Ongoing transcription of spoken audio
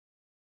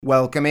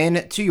Welcome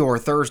in to your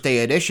Thursday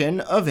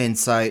edition of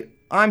Insight.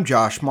 I'm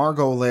Josh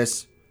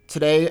Margolis.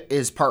 Today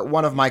is part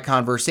one of my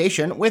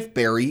conversation with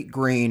Barry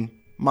Green,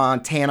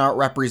 Montana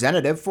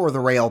representative for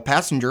the Rail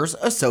Passengers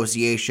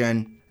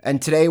Association.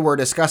 And today we're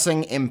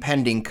discussing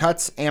impending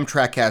cuts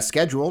Amtrak has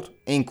scheduled,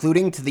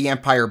 including to the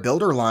Empire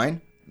Builder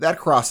line that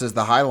crosses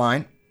the High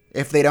Line,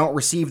 if they don't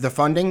receive the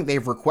funding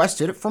they've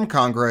requested from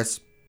Congress.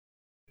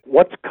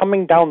 What's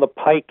coming down the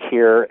pike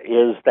here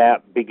is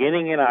that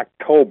beginning in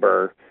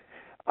October,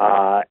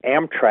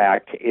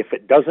 Amtrak, if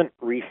it doesn't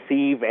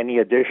receive any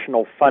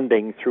additional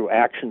funding through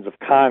actions of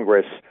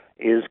Congress,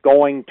 is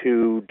going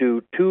to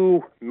do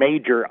two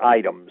major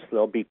items.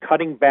 They'll be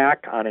cutting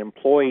back on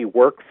employee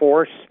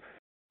workforce,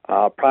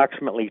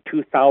 approximately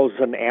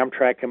 2,000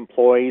 Amtrak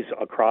employees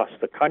across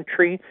the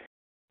country,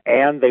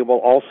 and they will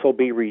also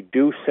be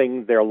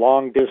reducing their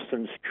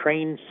long-distance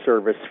train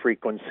service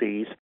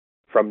frequencies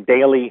from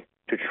daily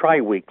to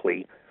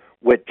tri-weekly,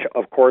 which,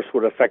 of course,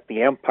 would affect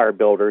the Empire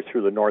Builder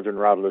through the northern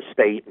route of the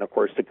state and, of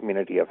course, the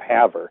community of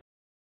Havre.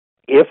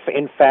 If,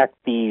 in fact,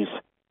 these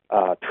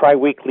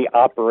tri-weekly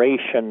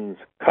operations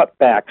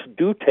cutbacks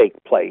do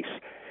take place,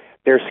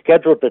 they're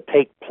scheduled to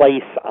take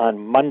place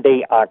on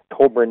Monday,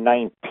 October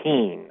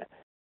 19,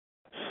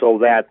 so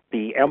that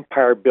the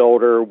Empire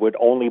Builder would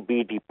only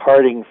be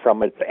departing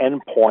from its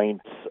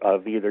endpoints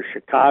of either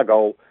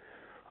Chicago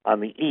on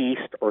the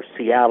east or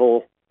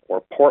Seattle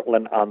or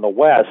Portland on the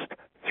west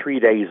 3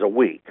 days a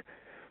week.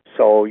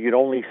 So you'd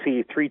only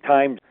see 3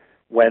 times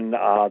when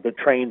the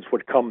trains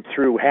would come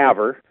through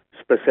Havre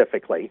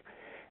specifically,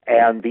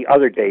 and the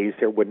other days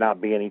there would not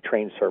be any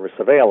train service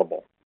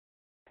available.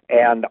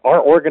 And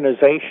our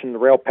organization, the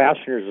Rail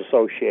Passengers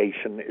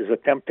Association, is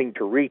attempting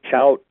to reach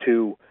out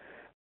to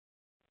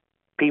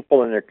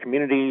people in their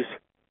communities,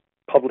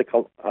 public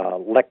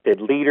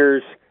elected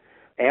leaders,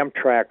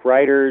 Amtrak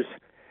writers,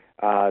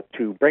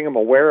 to bring them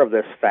aware of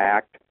this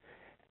fact,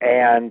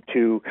 and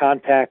to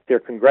contact their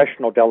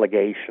congressional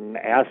delegation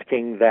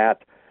asking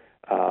that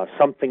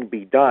something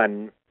be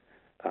done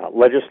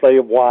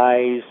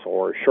legislative-wise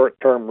or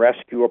short-term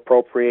rescue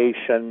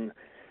appropriation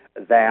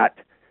that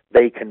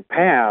they can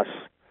pass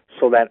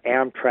so that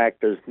Amtrak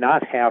does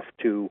not have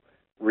to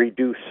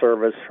reduce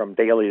service from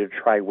daily to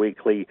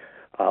tri-weekly,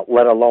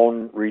 let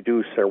alone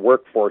reduce their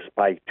workforce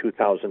by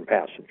 2,000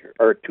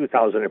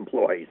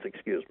 employees,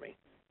 excuse me.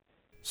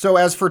 So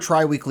as for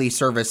tri-weekly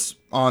service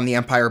on the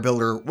Empire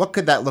Builder, what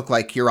could that look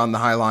like here on the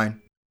High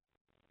Line?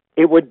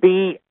 It would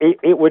be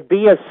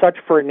as such.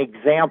 For an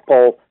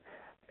example,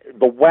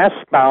 the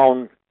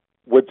westbound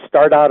would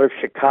start out of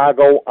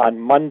Chicago on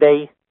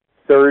Monday,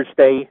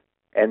 Thursday,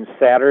 and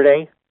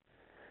Saturday,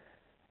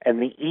 and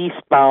the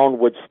eastbound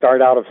would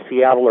start out of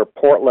Seattle or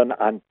Portland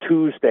on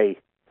Tuesday,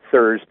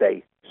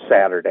 Thursday,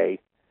 Saturday.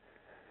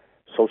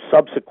 So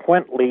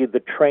subsequently,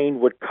 the train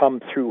would come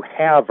through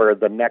Havre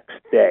the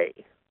next day.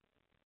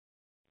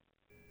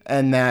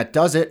 And that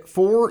does it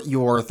for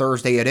your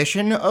Thursday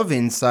edition of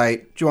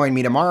Insight. Join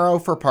me tomorrow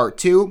for part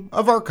 2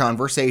 of our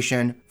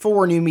conversation.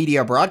 For New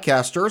Media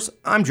Broadcasters,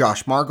 I'm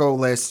Josh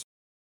Margolis.